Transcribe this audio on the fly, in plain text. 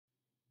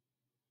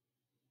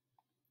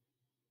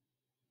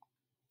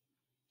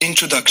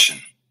Introduction.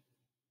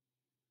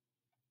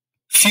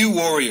 Few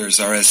warriors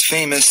are as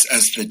famous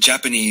as the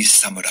Japanese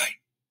samurai.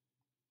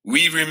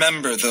 We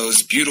remember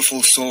those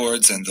beautiful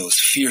swords and those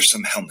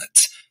fearsome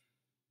helmets.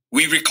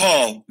 We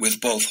recall,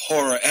 with both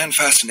horror and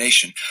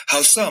fascination,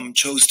 how some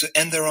chose to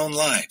end their own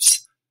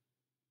lives.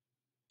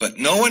 But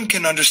no one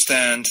can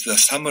understand the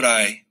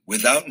samurai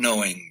without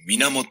knowing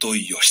Minamoto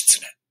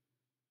Yoshitsune.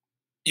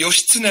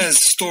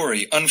 Yoshitsune's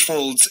story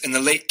unfolds in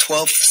the late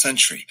 12th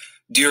century,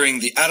 during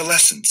the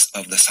adolescence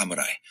of the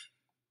samurai.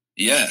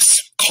 Yes,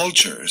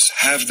 cultures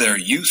have their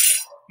youth,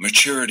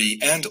 maturity,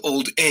 and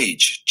old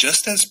age,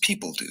 just as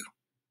people do.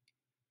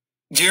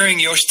 During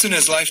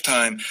Yoshitsune's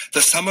lifetime,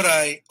 the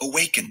samurai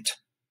awakened.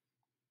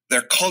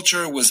 Their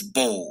culture was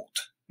bold,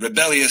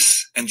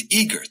 rebellious, and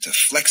eager to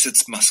flex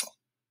its muscle.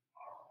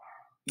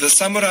 The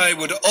samurai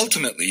would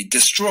ultimately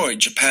destroy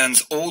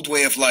Japan's old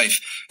way of life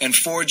and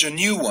forge a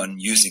new one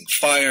using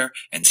fire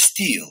and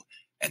steel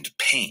and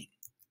pain.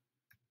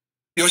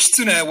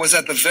 Yoshitsune was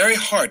at the very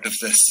heart of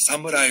the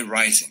samurai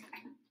rising.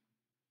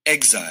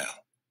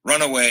 Exile,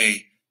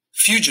 runaway,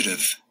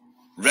 fugitive,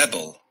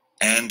 rebel,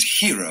 and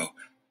hero,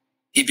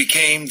 he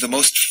became the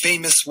most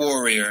famous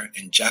warrior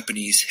in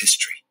Japanese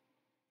history.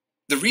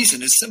 The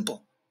reason is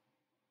simple.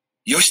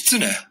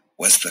 Yoshitsune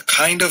was the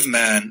kind of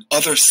man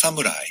other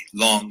samurai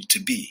longed to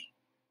be.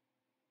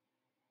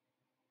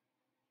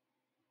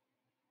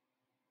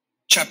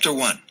 Chapter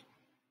 1.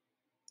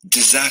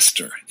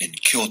 Disaster in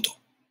Kyoto.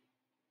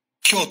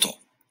 Kyoto,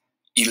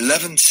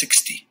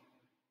 1160.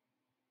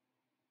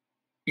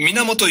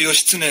 Minamoto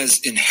Yoshitsune's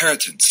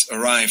inheritance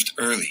arrived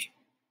early.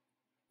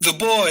 The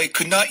boy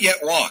could not yet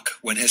walk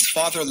when his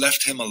father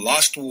left him a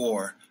lost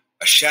war,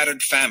 a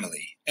shattered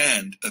family,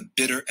 and a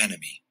bitter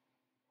enemy.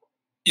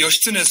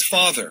 Yoshitsune's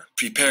father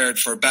prepared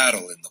for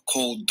battle in the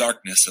cold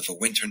darkness of a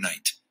winter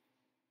night.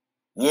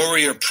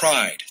 Warrior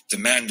pride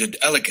demanded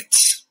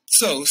elegance,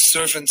 so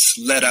servants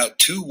led out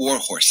 2 war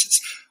horses,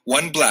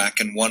 one black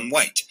and one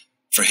white,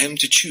 for him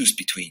to choose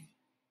between.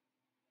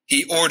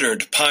 He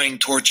ordered pine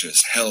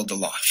torches held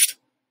aloft.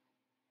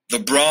 The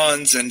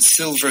bronze and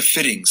silver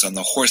fittings on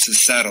the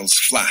horses' saddles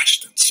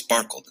flashed and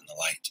sparkled in the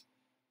light.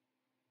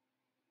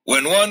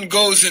 When one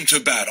goes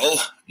into battle,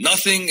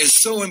 nothing is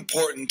so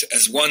important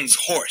as one's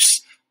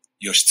horse,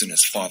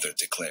 Yoshitsune's father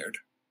declared.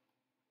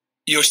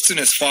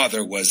 Yoshitsune's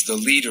father was the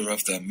leader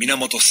of the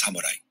Minamoto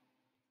samurai.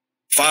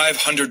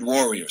 500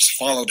 warriors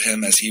followed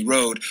him as he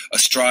rode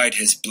astride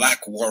his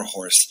black war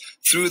horse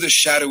through the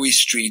shadowy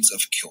streets of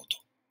Kyoto.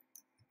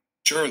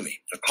 Surely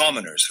the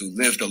commoners who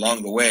lived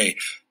along the way,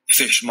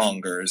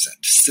 fishmongers and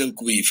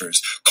silk weavers,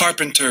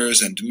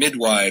 carpenters and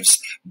midwives,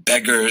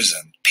 beggars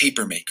and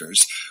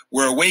papermakers,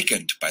 were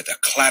awakened by the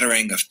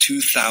clattering of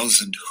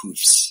 2,000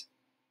 hoofs.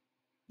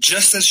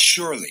 Just as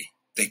surely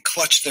they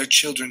clutched their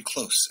children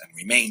close and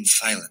remained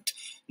silent,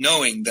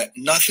 knowing that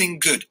nothing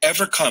good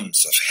ever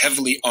comes of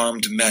heavily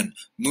armed men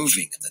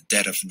moving in the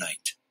dead of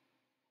night.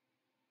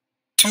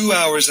 2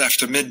 hours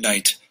after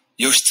midnight,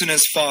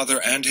 Yoshitsune's father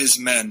and his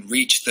men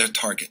reached their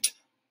target,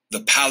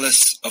 the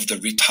palace of the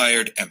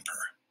retired emperor.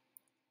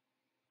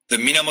 The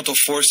Minamoto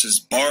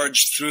forces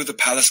barged through the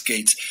palace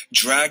gates,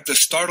 dragged the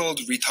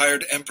startled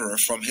retired emperor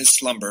from his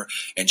slumber,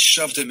 and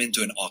shoved him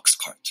into an ox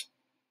cart.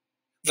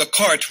 The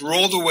cart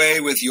rolled away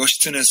with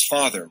Yoshitsune's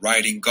father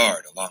riding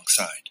guard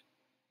alongside.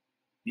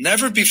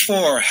 Never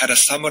before had a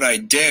samurai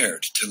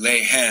dared to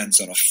lay hands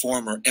on a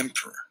former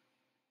emperor.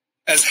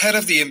 As head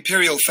of the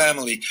imperial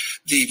family,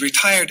 the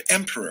retired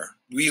emperor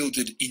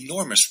wielded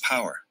enormous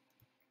power.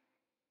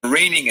 The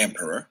reigning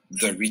emperor,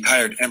 the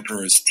retired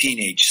emperor's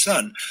teenage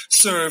son,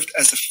 served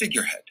as a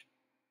figurehead.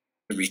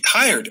 The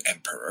retired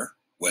emperor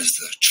was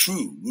the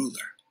true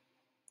ruler.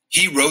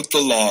 He wrote the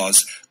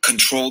laws,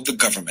 controlled the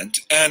government,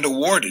 and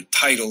awarded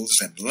titles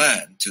and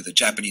land to the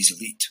Japanese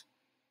elite.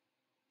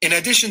 In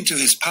addition to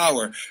his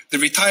power, the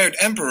retired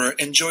emperor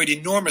enjoyed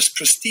enormous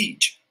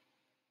prestige.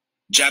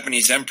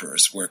 Japanese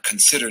emperors were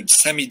considered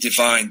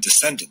semi-divine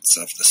descendants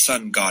of the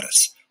sun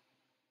goddess.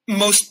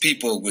 Most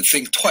people would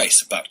think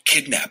twice about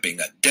kidnapping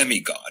a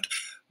demigod,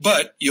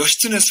 but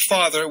Yoshitsune's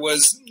father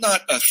was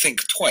not a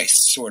think twice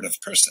sort of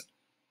person.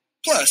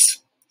 Plus,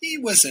 he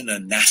was in a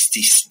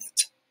nasty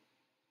snit.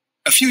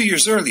 A few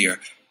years earlier,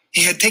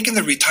 he had taken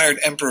the retired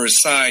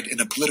emperor's side in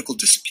a political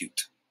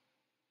dispute.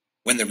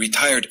 When the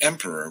retired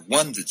emperor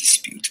won the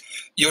dispute,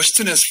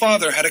 Yoshitsune's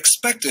father had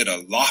expected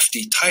a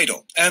lofty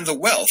title and the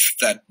wealth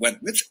that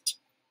went with it.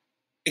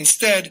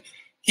 Instead,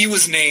 he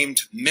was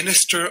named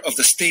Minister of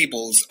the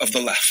Stables of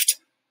the Left.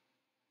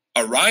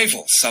 A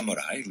rival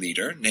samurai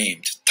leader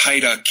named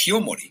Taira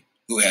Kiyomori,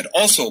 who had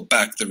also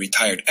backed the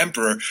retired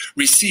emperor,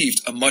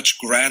 received a much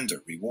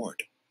grander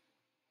reward.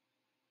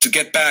 To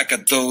get back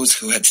at those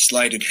who had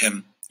slighted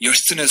him,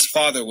 Yoshitsune's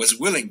father was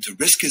willing to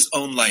risk his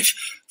own life,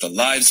 the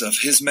lives of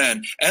his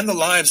men, and the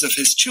lives of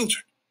his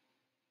children.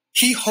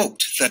 He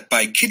hoped that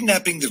by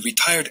kidnapping the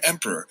retired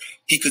emperor,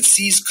 he could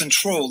seize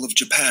control of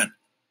Japan.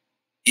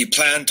 He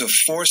planned to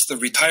force the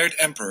retired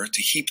emperor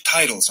to heap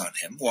titles on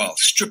him while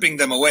stripping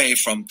them away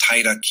from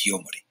Taira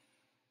Kiyomori.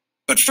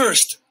 But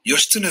first,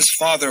 Yoshitsune's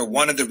father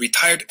wanted the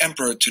retired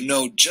emperor to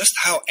know just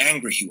how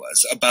angry he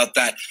was about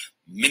that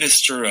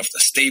minister of the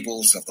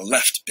stables of the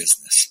left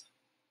business.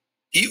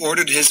 He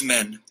ordered his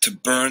men to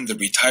burn the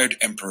retired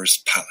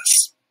emperor's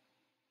palace.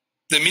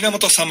 The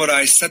Minamoto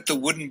samurai set the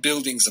wooden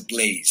buildings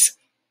ablaze.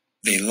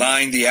 They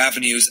lined the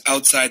avenues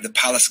outside the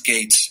palace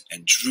gates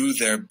and drew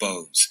their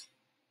bows.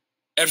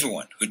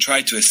 Everyone who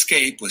tried to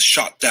escape was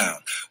shot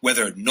down,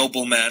 whether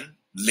nobleman,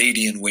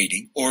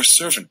 lady-in-waiting, or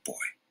servant boy.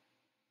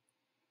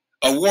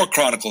 A war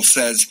chronicle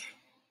says,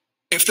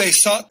 if they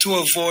sought to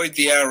avoid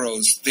the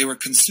arrows, they were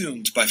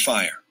consumed by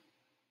fire.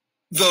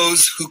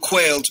 Those who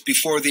quailed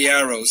before the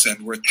arrows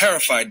and were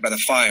terrified by the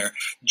fire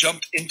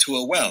jumped into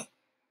a well.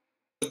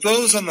 But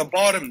those on the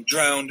bottom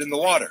drowned in the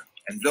water,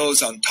 and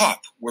those on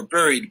top were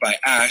buried by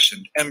ash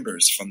and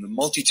embers from the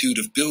multitude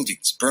of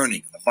buildings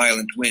burning in the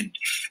violent wind,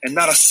 and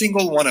not a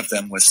single one of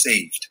them was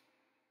saved.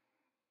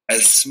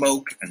 As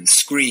smoke and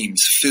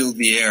screams filled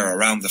the air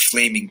around the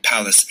flaming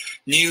palace,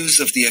 news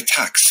of the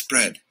attack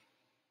spread.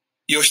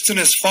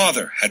 Yoshitsune's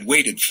father had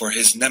waited for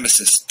his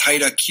nemesis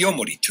Taira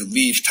Kiyomori to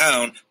leave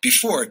town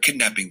before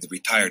kidnapping the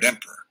retired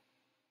emperor.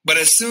 But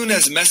as soon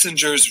as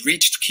messengers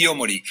reached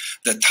Kiyomori,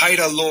 the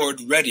Taira lord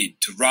readied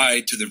to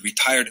ride to the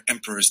retired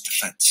emperor's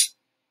defense.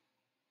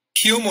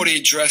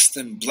 Kiyomori dressed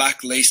in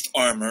black laced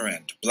armor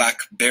and black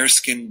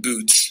bearskin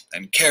boots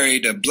and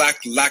carried a black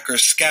lacquer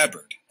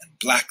scabbard and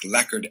black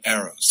lacquered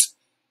arrows.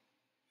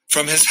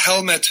 From his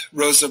helmet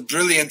rose a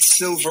brilliant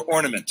silver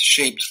ornament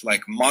shaped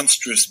like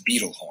monstrous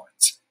beetle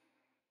horns.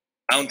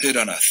 Mounted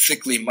on a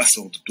thickly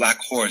muscled black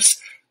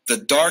horse, the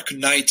Dark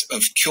Knight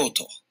of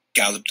Kyoto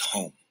galloped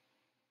home.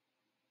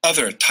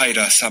 Other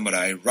Taira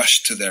samurai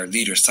rushed to their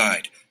leader's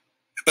side.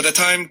 By the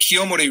time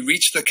Kiyomori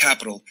reached the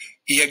capital,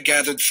 he had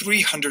gathered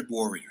 300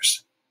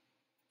 warriors.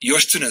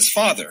 Yoshitsune's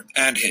father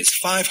and his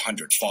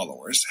 500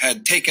 followers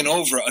had taken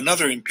over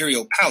another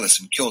imperial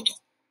palace in Kyoto.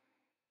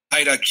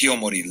 Taira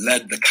Kiyomori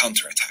led the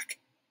counterattack.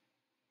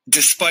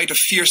 Despite a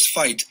fierce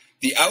fight,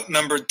 the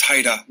outnumbered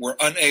Taira were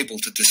unable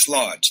to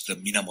dislodge the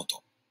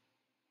Minamoto.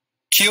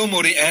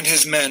 Kiyomori and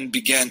his men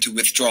began to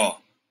withdraw.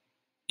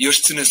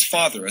 Yoshitsune's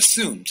father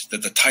assumed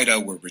that the Taira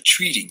were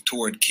retreating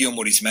toward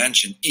Kiyomori's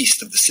mansion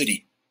east of the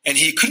city, and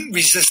he couldn't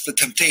resist the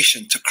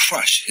temptation to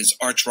crush his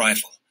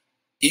arch-rival.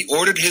 He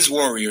ordered his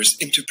warriors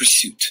into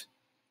pursuit.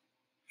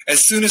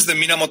 As soon as the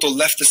Minamoto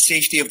left the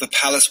safety of the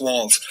palace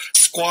walls,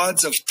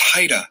 squads of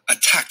Taira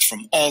attacked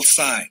from all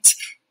sides.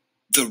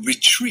 The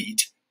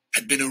retreat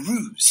had been a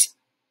ruse.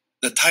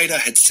 The Taira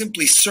had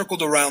simply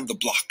circled around the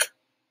block.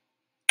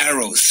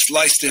 Arrows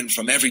sliced in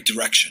from every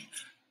direction.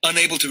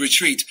 Unable to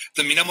retreat,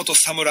 the Minamoto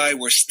samurai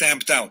were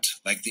stamped out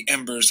like the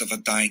embers of a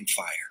dying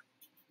fire.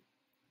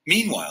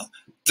 Meanwhile,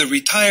 the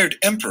retired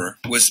emperor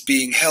was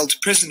being held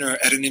prisoner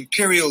at an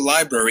imperial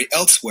library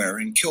elsewhere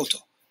in Kyoto.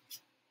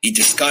 He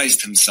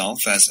disguised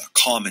himself as a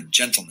common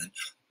gentleman,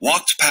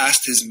 walked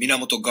past his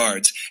Minamoto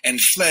guards, and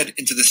fled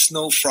into the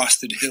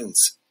snow-frosted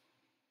hills.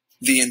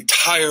 The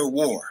entire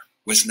war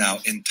was now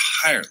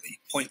entirely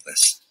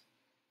pointless.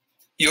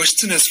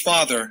 Yoshitsune's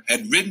father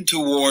had ridden to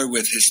war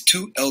with his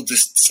two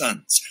eldest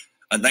sons,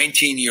 a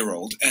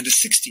 19-year-old and a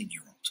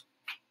 16-year-old.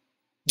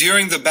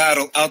 During the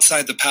battle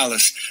outside the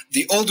palace,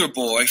 the older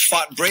boy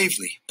fought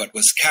bravely but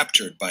was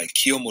captured by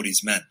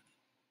Kiyomori's men.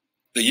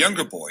 The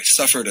younger boy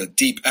suffered a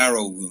deep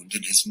arrow wound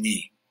in his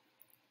knee.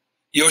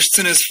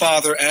 Yoshitsune's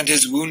father and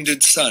his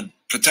wounded son,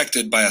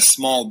 protected by a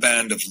small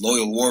band of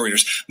loyal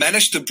warriors,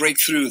 managed to break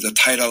through the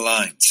Taira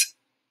lines.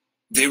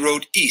 They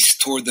rode east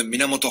toward the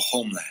Minamoto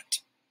homeland.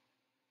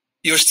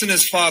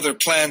 Yoshitsune's father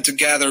planned to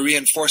gather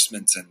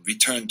reinforcements and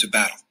return to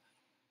battle.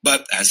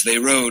 But as they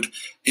rode,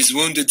 his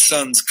wounded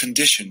son's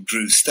condition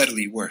grew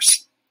steadily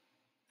worse.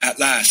 At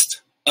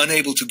last,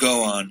 unable to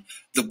go on,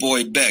 the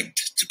boy begged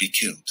to be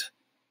killed.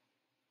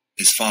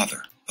 His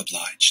father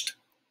obliged.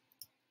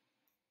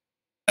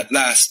 At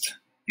last,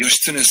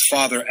 Yoshitsune's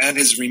father and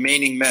his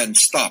remaining men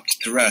stopped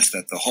to rest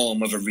at the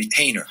home of a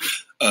retainer,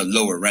 a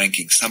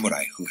lower-ranking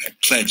samurai who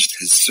had pledged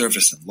his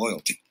service and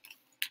loyalty.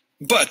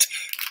 But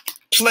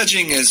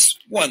pledging is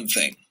one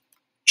thing.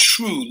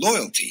 True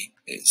loyalty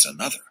is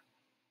another.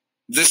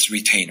 This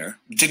retainer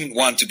didn't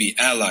want to be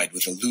allied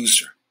with a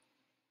loser.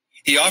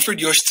 He offered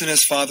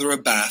Yoshitsune's father a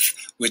bath,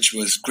 which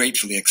was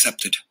gratefully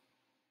accepted.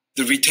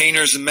 The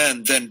retainer's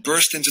men then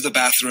burst into the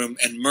bathroom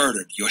and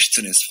murdered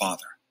Yoshitsune's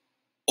father.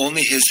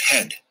 Only his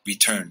head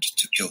returned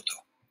to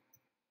Kyoto.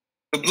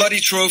 The bloody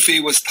trophy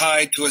was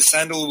tied to a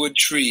sandalwood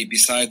tree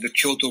beside the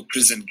Kyoto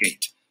prison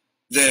gate.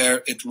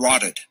 There it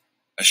rotted,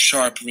 a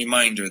sharp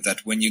reminder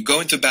that when you go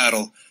into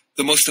battle,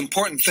 the most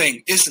important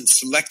thing isn't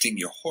selecting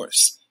your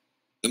horse.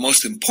 The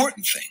most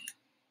important thing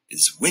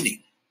is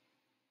winning.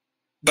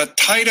 But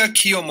Taira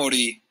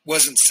Kiyomori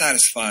wasn't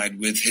satisfied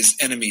with his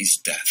enemy's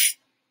death.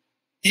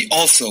 He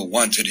also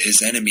wanted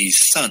his enemy's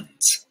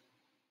sons.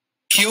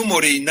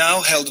 Kiyomori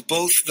now held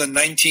both the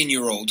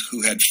 19-year-old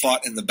who had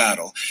fought in the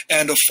battle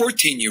and a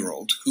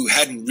 14-year-old who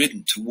hadn't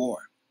ridden to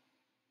war.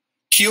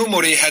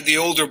 Kiyomori had the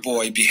older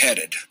boy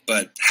beheaded,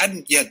 but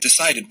hadn't yet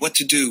decided what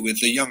to do with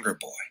the younger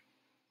boy.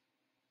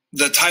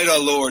 The Taira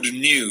lord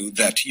knew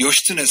that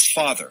Yoshitsune's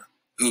father,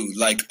 who,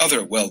 like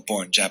other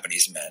well-born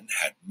Japanese men,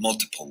 had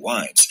multiple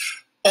wives,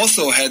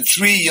 also had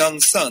 3 young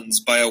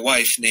sons by a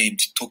wife named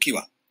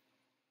Tokiwa.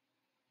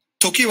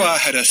 Tokiwa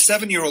had a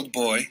 7-year-old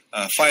boy,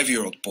 a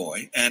 5-year-old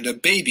boy, and a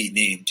baby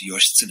named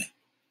Yoshitsune.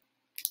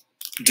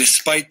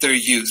 Despite their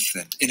youth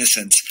and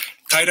innocence,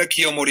 Taira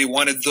Kiyomori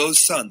wanted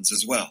those sons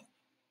as well.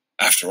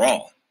 After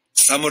all,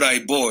 samurai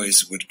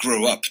boys would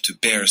grow up to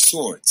bear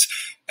swords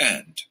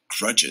and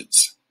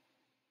grudges.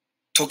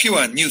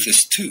 Tokiwa knew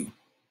this too.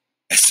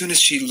 As soon as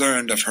she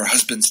learned of her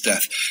husband's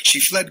death, she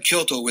fled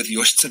Kyoto with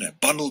Yoshitsune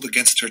bundled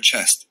against her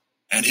chest,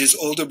 and his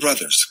older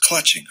brothers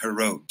clutching her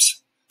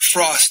robes.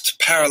 Frost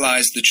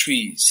paralyzed the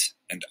trees,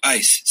 and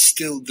ice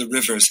stilled the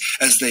rivers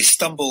as they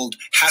stumbled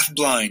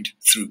half-blind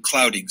through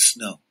clouding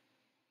snow.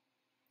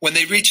 When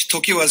they reached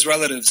Tokiwa's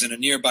relatives in a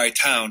nearby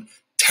town,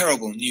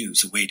 terrible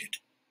news awaited.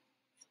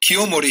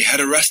 Kiyomori had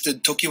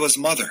arrested Tokiwa's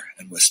mother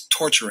and was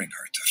torturing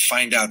her to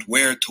find out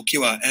where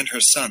Tokiwa and her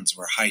sons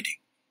were hiding.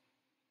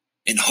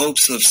 In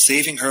hopes of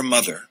saving her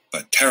mother,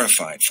 but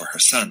terrified for her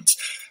sons,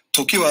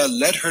 Tokiwa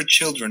led her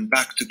children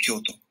back to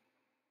Kyoto.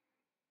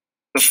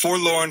 The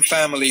forlorn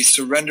family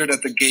surrendered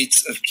at the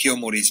gates of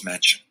Kiyomori's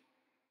mansion.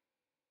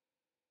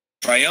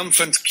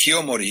 Triumphant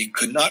Kiyomori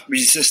could not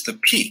resist a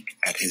peek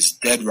at his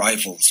dead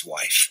rival's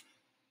wife.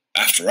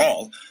 After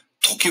all,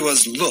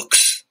 Tokiwa's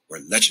looks were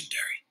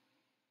legendary.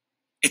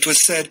 It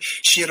was said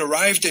she had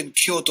arrived in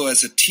Kyoto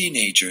as a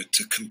teenager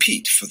to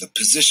compete for the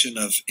position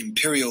of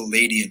imperial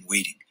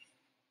lady-in-waiting.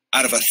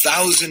 Out of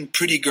 1,000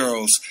 pretty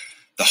girls,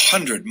 the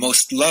 100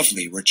 most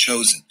lovely were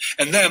chosen,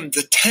 and them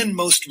the 10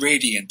 most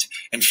radiant,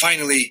 and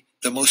finally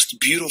the most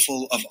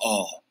beautiful of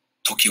all,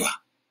 Tokiwa.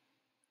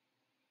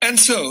 And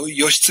so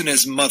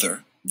Yoshitsune's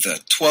mother, the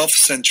 12th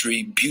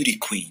century beauty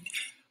queen,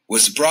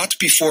 was brought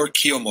before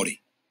Kiyomori,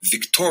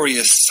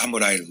 victorious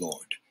samurai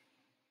lord.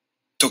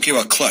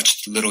 Tokiwa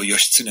clutched little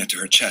Yoshitsune to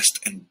her chest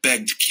and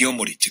begged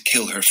Kiyomori to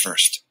kill her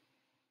first.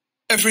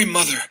 Every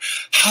mother,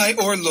 high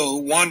or low,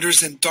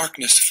 wanders in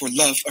darkness for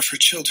love of her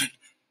children,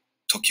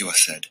 Tokiwa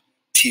said,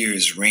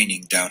 tears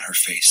raining down her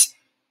face.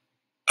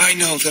 I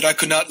know that I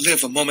could not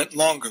live a moment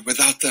longer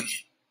without them.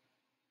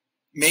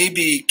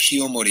 Maybe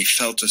Kiyomori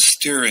felt a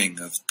stirring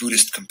of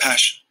Buddhist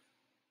compassion.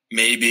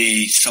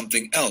 Maybe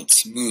something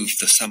else moved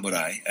the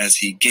samurai as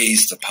he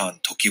gazed upon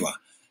Tokiwa,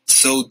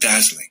 so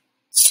dazzling,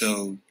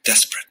 so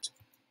desperate.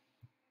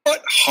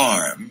 What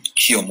harm,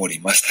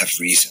 Kiyomori must have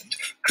reasoned,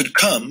 could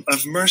come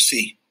of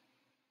mercy?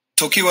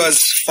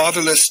 Tokiwa's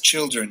fatherless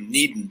children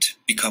needn't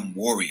become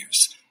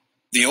warriors.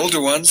 The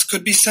older ones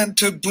could be sent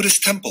to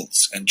Buddhist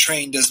temples and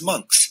trained as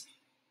monks.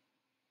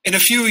 In a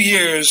few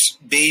years,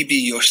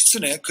 baby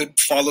Yoshitsune could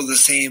follow the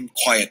same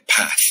quiet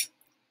path.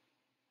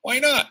 Why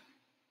not?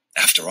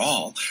 After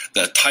all,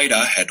 the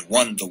Taira had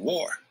won the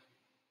war.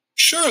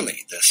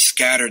 Surely the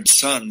scattered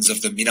sons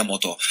of the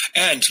Minamoto,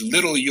 and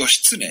little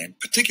Yoshitsune in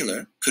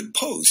particular, could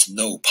pose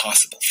no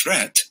possible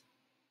threat.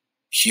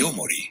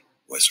 Kiyomori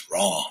was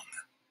wrong.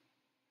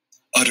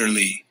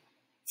 Utterly,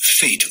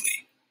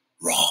 fatally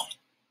wrong.